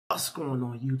What's going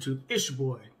on YouTube? It's your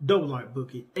boy,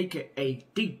 RR-Boogie, aka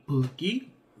D-Boogie.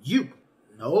 You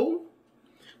know?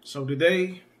 So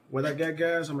today, what I got,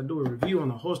 guys, I'm gonna do a review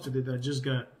on a holster that I just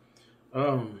got.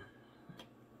 I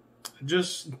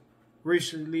just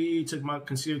recently took my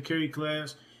concealed carry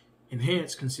class,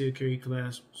 enhanced concealed carry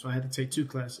class, so I had to take two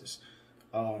classes.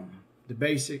 The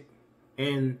basic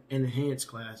and an enhanced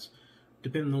class.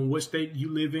 Depending on what state you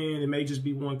live in, it may just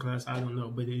be one class, I don't know.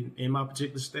 But in my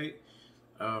particular state,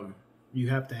 you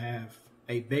have to have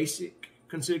a basic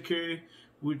concealed carry,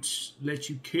 which lets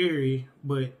you carry,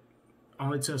 but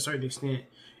only to a certain extent.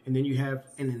 And then you have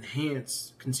an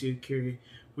enhanced concealed carry,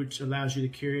 which allows you to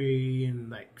carry in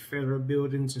like federal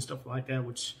buildings and stuff like that,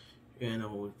 which, you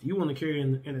know, if you want to carry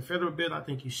in a federal building, I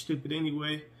think you're stupid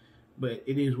anyway, but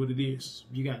it is what it is.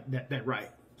 You got that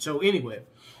right. So anyway,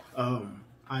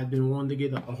 I've been wanting to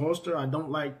get a holster. I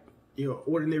don't like your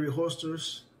ordinary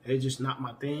holsters. It's just not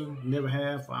my thing. Never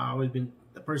have. I've always been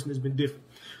the person that's been different.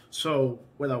 So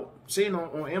what I seen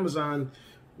on Amazon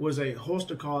was a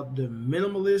holster called the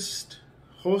Minimalist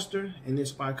holster, and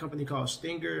it's by a company called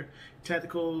Stinger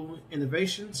Tactical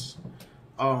Innovations.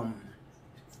 And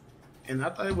I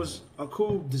thought it was a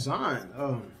cool design.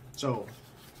 So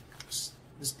this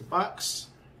is the box.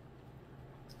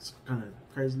 It's kind of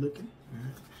crazy looking.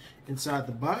 Inside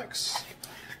the box,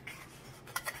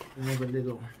 I have a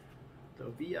little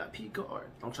VIP card.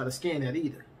 Don't try to scan that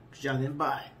either, because y'all didn't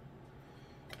buy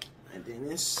it. And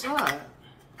then inside,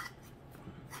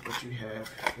 what you have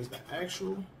is the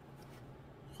actual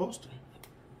holster.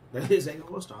 That is a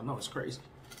holster. I know, it's crazy.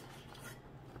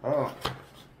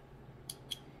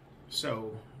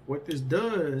 So what this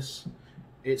does,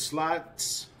 it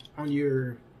slides on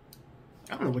your,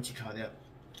 I don't know what you call that.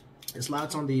 It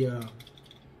slides on the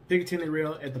Picatinny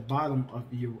rail at the bottom of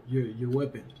your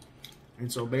weapon.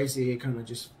 And so basically it kind of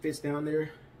just fits down there.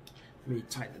 Let me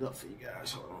tighten it up for you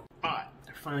guys. Hold on. Alright,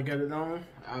 I finally got it on.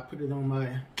 I put it on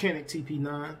my Canik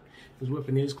TP9. This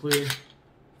weapon is clear.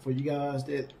 For you guys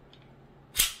that,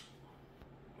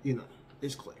 you know,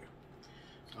 it's clear.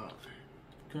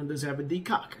 It does have a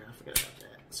decocker. I forgot about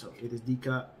that. So it is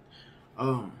decocked.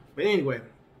 But anyway,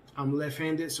 I'm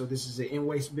left-handed, so this is an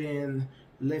in-waistband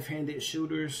left-handed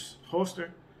shooter's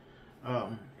holster.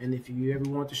 And if you ever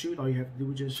want to shoot, all you have to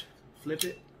do is just flip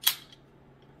it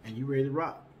and you're ready to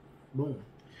rock. Boom.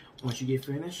 Once you get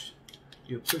finished,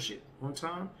 you'll push it one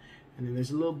time, and then there's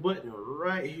a little button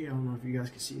right here. I don't know if you guys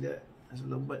can see that. There's a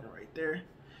little button right there.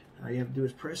 All you have to do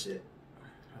is press it.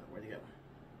 Where'd it go?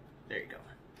 There you go.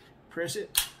 Press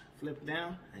it, flip it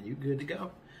down, and you're good to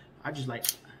go. I just like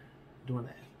doing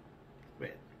that.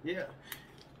 But yeah,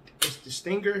 it's the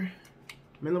Stinger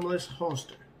Minimalist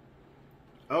holster.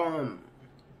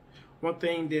 One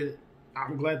thing that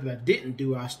I'm glad that I didn't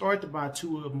do, I started to buy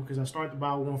two of them, because I started to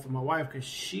buy one for my wife, because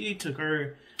she took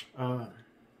her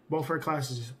both her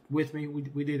classes with me.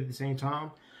 We did it at the same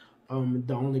time.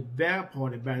 The only bad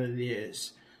part about it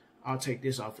is I'll take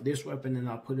this off of this weapon and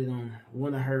I'll put it on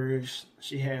one of hers.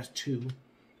 She has two,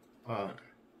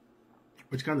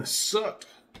 which kind of sucked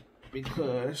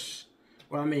because,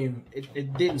 well, I mean,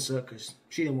 it didn't suck because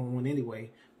she didn't want one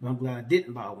anyway, but I'm glad I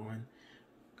didn't buy one,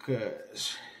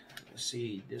 because, let's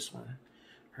see, this one,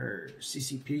 her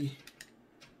CCP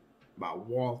by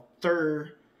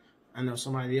Walther. I know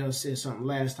somebody else said something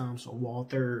last time, so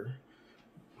Walther,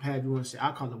 however you want to say.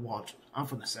 I call it Walter. I'm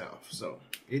from the South, so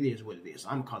it is what it is.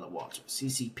 I'm gonna call it Walter.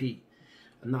 CCP,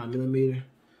 a 9mm.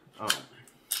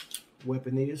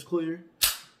 Weapon is clear.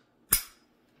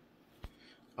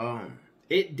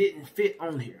 It didn't fit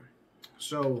on here,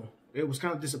 so it was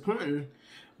kind of disappointing,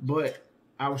 but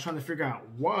I was trying to figure out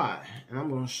why, and I'm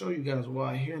going to show you guys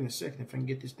why here in a second if I can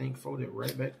get this thing folded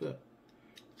right back up.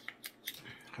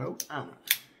 Hold on.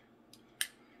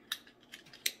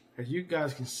 As you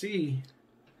guys can see,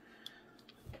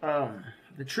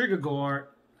 the trigger guard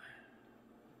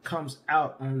comes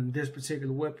out on this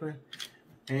particular weapon,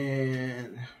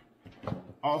 and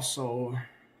also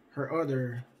her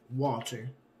other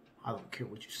Walter. I don't care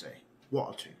what you say.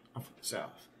 Walter. I'm from the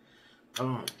South.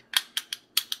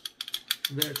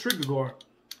 The trigger guard,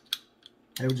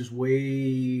 they were just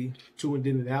way too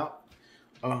indented out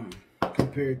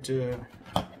compared to,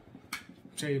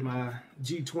 say, my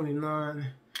G29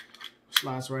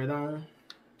 slides right on,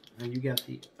 and you got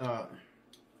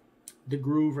the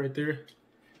groove right there.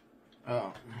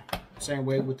 Same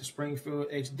way with the Springfield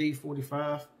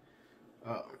XD45,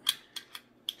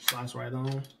 slides right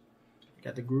on.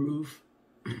 Got the groove,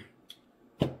 and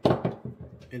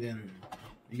then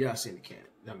you guys see the Canik.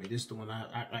 I mean, this is the one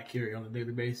I carry on a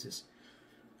daily basis.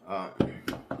 But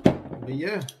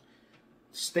yeah,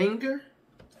 Stinger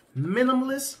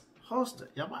Minimalist holster.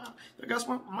 Y'all guys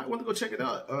might want to go check it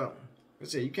out. Like I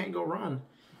said, you can't go wrong.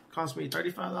 Cost me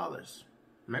 $35.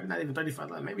 Maybe not even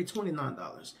 $35, maybe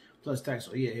 $29 plus tax.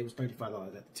 So yeah, it was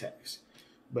 $35 at the tax.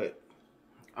 But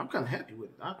I'm kind of happy with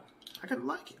it. I kind of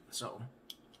like it. So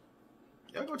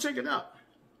y'all go check it out.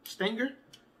 Stinger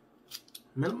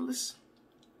Minimalist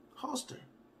holster.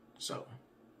 So,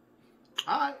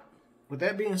 all right. With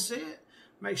that being said,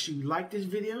 make sure you like this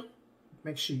video.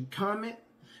 Make sure you comment.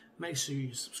 Make sure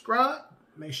you subscribe.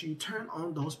 Make sure you turn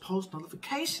on those post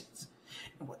notifications.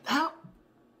 And with that,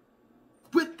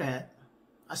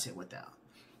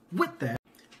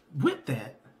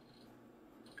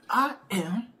 I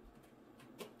am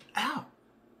out.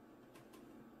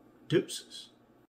 Deuces.